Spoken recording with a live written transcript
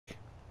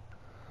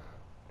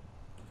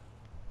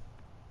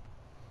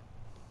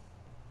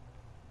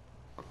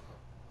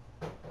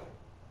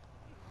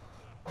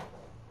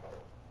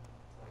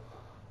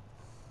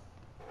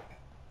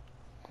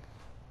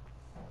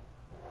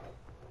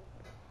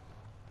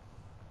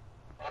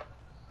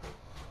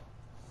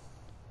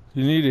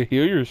You need to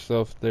heal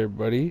yourself there,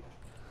 buddy.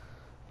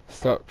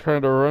 Stop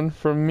trying to run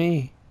from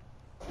me.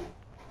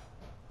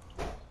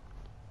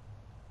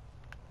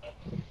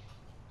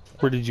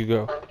 Where did you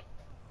go?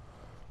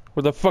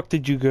 Where the fuck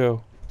did you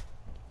go?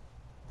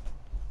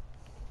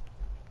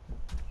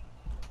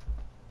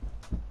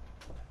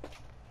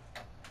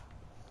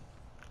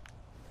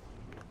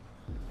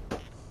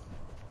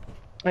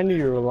 I knew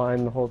you were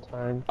lying the whole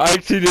time. I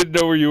actually didn't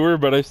know where you were,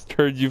 but I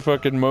heard you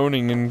fucking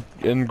moaning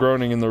and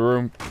groaning in the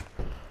room.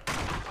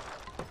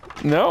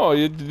 No, all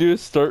you had to do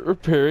is start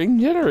repairing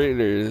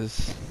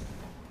generators.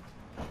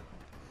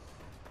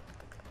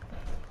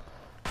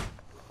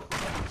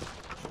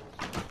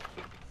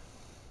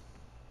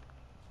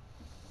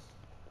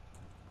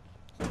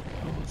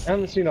 I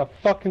haven't seen a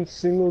fucking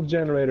single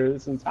generator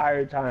this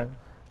entire time.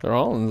 They're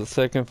all on the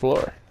second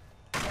floor.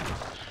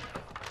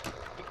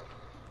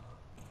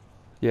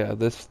 Yeah,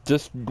 this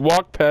just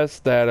walk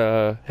past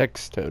that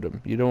hex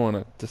totem. You don't want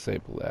to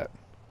disable that.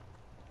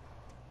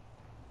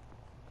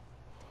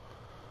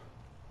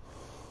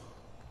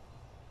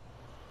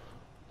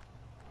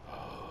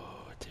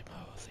 Oh,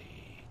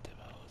 Timothy.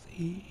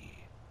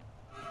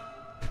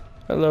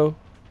 Hello.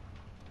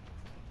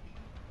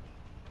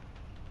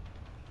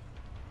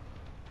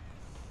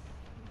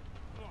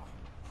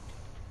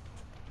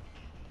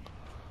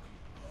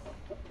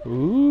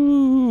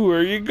 Ooh, where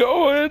are you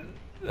going?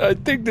 I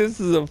think this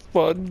is a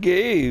fun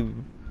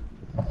game.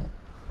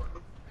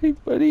 Hey,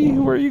 buddy,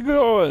 where are you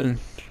going?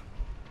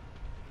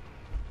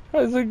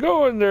 How's it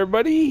going there,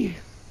 buddy?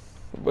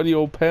 Buddy,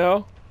 old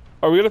pal.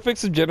 Are we gonna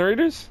fix some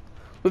generators?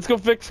 Let's go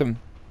fix them.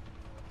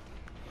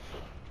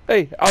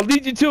 Hey, I'll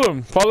lead you to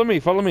him. Follow me,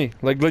 follow me.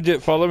 Like,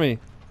 legit, follow me.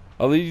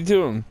 I'll lead you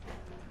to him.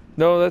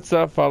 No, that's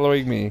not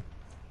following me.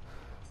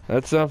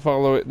 That's not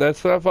following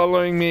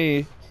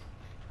me.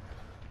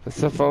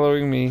 That's not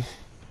following me.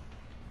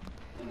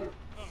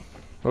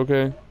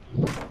 Okay.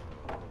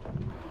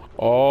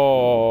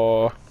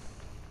 Oh.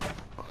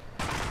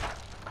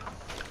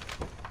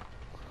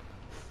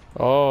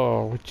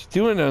 Oh, what you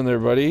doing down there,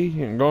 buddy?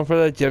 You going for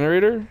that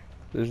generator?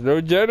 There's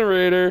no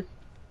generator.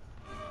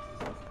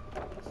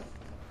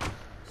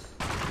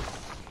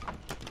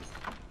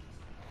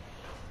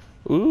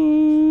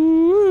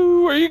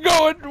 Ooh, where you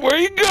going? Where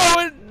you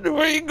going?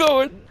 Where you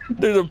going?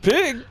 There's a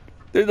pig.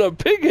 There's a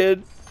pig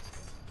head.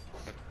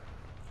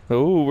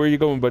 Oh, where you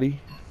going,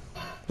 buddy?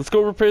 Let's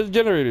go repair the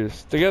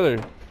generators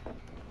together.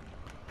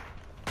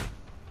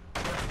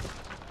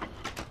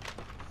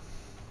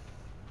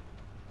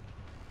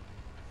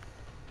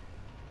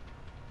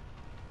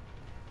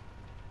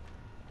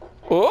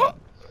 Oh!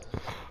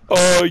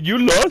 Oh, you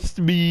lost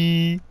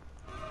me.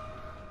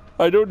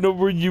 I don't know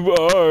where you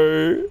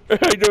are.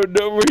 I don't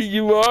know where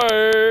you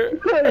are.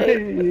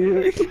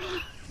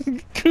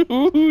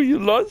 Ooh, you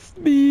lost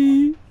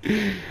me.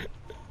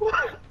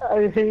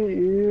 I hate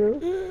you.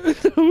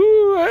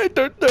 Ooh, I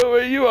don't know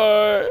where you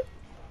are.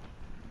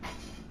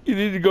 You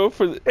need to go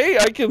for the... Hey,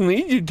 I can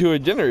lead you to a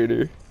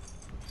generator.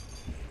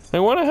 I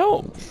want to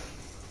help.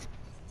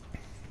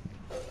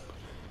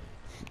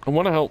 I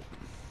want to help.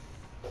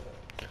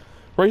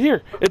 Right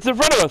here. It's in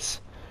front of us.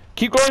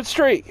 Keep going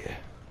straight.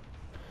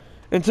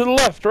 And to the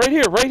left. Right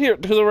here. Right here.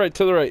 To the right.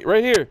 To the right.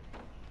 Right here.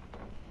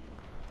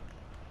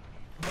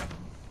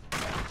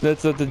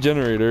 That's at the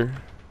generator.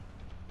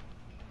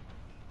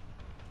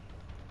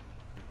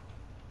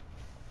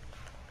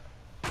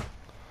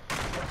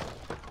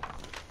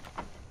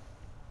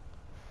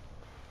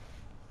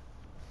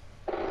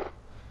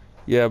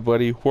 Yeah,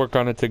 buddy. Work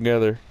on it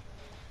together.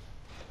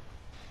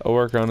 I'll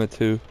work on it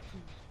too.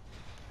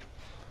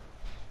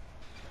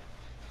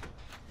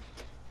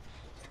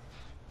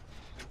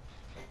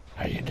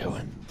 How you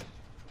doing?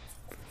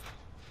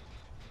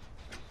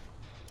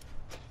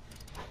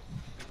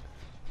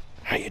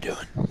 How you doing?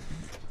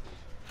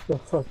 The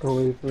fuck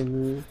away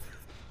from me.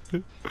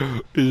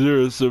 Is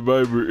there a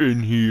survivor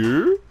in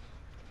here?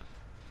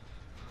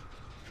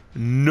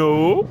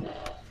 No.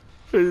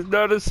 There's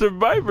not a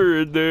survivor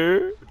in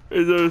there.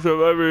 Is there a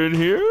survivor in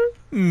here?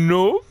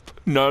 Nope.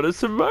 Not a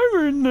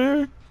survivor in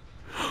there.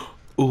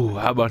 Ooh,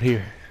 how about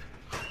here?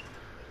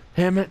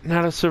 Damn it,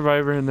 not a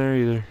survivor in there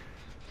either.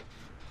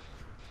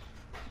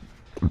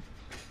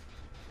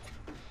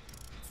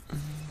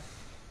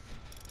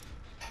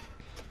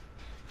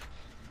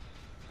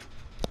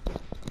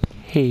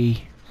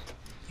 Hey,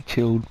 it's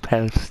your old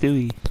pal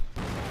Stewie.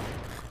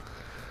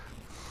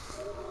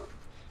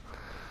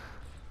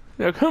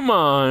 Now come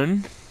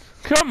on.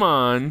 Come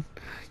on.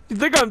 You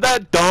think I'm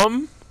that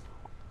dumb?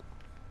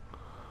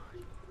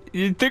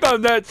 You think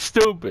I'm that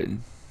stupid?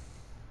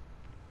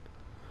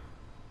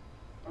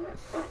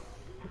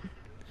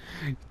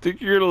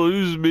 Think you're gonna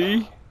lose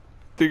me?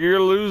 Think you're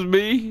gonna lose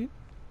me?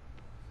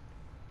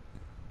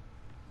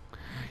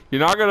 You're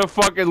not gonna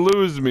fucking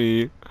lose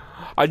me.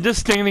 I'm just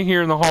standing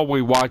here in the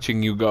hallway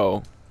watching you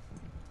go.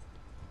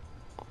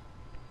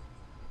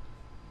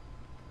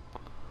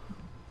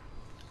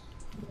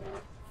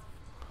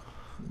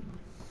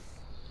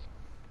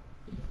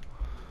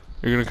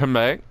 You're gonna come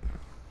back?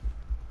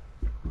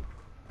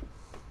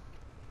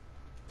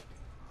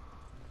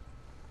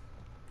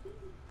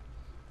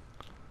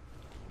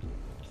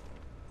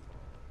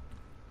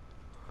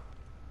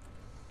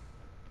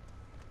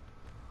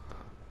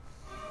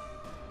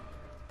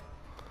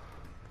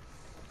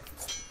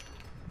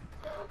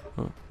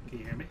 Huh. Can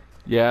you hear me?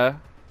 Yeah,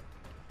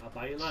 I'll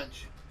buy you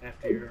lunch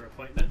after your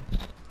appointment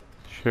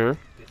sure.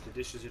 if the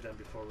dishes are done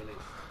before we leave.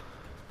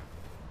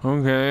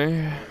 Okay.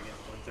 There again,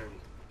 1:30.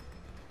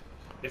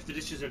 If the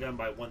dishes are done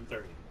by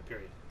 1:30,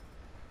 period.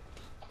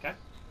 Okay?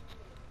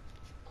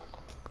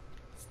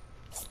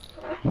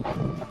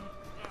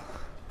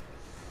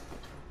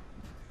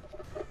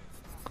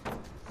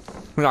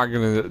 Not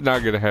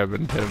gonna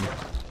happen, Tim.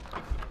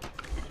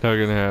 Not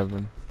gonna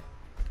happen.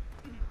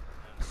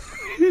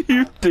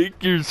 You think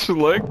you're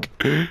slick?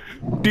 Do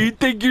you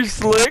think you're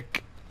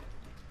slick?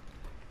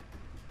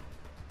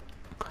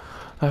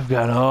 I've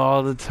got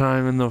all the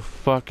time in the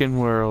fucking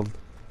world.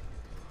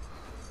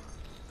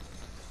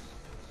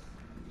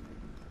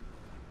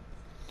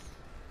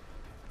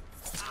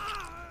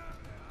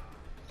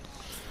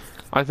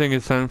 I think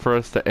it's time for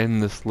us to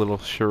end this little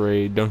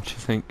charade, don't you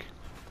think?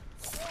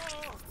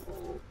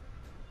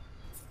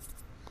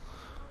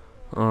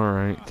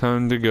 Alright,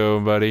 time to go,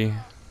 buddy.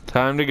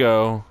 Time to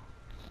go.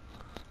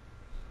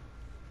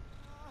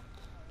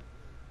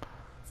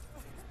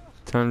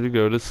 Time to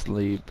go to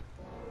sleep.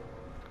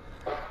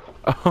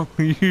 Oh,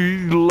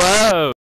 you love.